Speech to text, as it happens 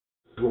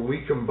When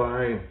we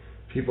combine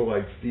people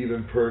like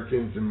Stephen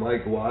Perkins and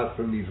Mike Watt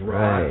from these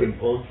rock and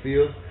punk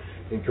fields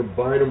and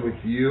combine them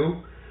with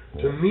you,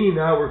 to me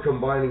now we're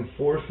combining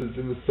forces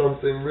into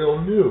something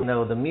real new. You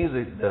know, the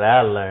music that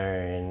I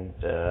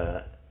learned,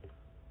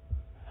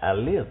 I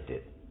lived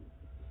it.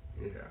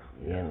 Yeah.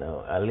 You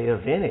know, I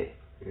lived in it.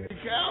 Yeah.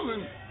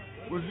 Calvin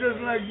was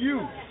just like you.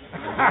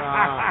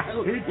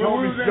 He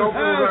told me jumping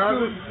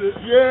around.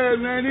 Yeah,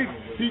 man,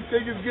 he'd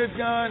take his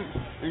guitar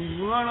and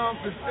run off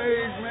the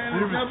stage,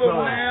 man, and jump up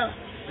there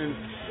and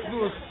do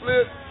a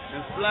split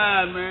and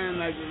slide,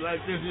 man, like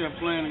this here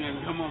playing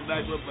and come on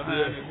back up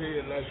behind his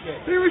head like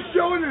that. He was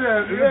showing it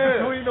at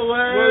between the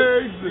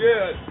legs.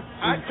 Yeah.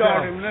 I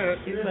taught him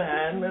that.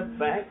 Behind my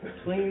back,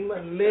 between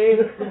my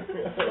legs.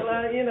 Well,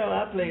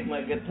 I played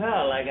my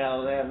guitar like I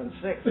was having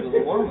sex with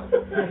a woman.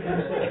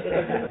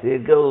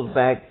 It goes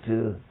back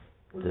to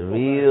the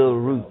real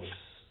roots,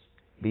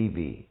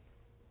 BB.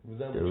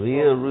 The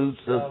real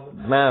roots of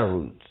my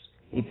roots.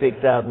 He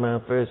picked out my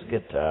first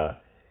guitar,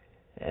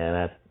 and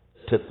I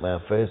took my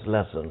first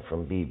lesson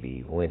from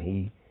BB when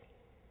he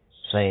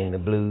sang the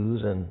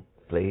blues and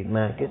played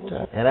my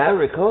guitar. And I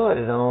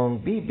recorded on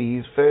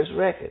BB's first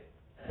record.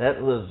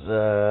 That was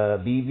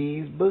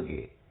BB's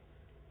Boogie.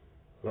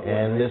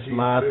 And Miss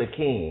Martha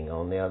King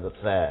on the other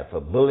side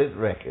for Bullet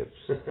Records.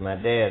 My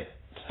dad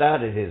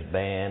started his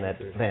band at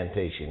the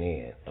Plantation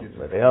Inn.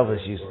 But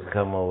Elvis used to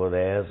come over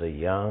there as a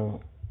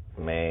young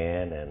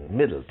man and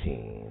middle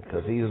teen,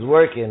 because he was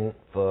working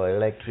for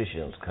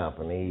electrician's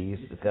company. He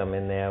used to come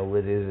in there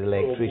with his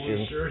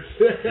electrician.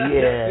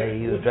 Yeah,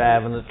 he was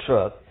driving a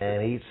truck,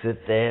 and he'd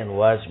sit there and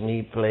watch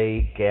me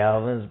play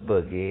Calvin's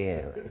Boogie,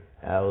 and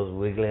I was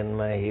wiggling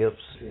my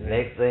hips.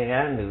 Next thing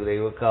I knew, they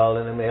were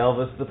calling him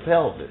Elvis the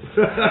Pelvis.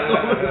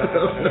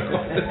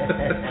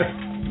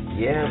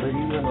 Yeah, but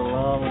he went a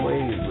long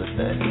ways with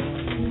that.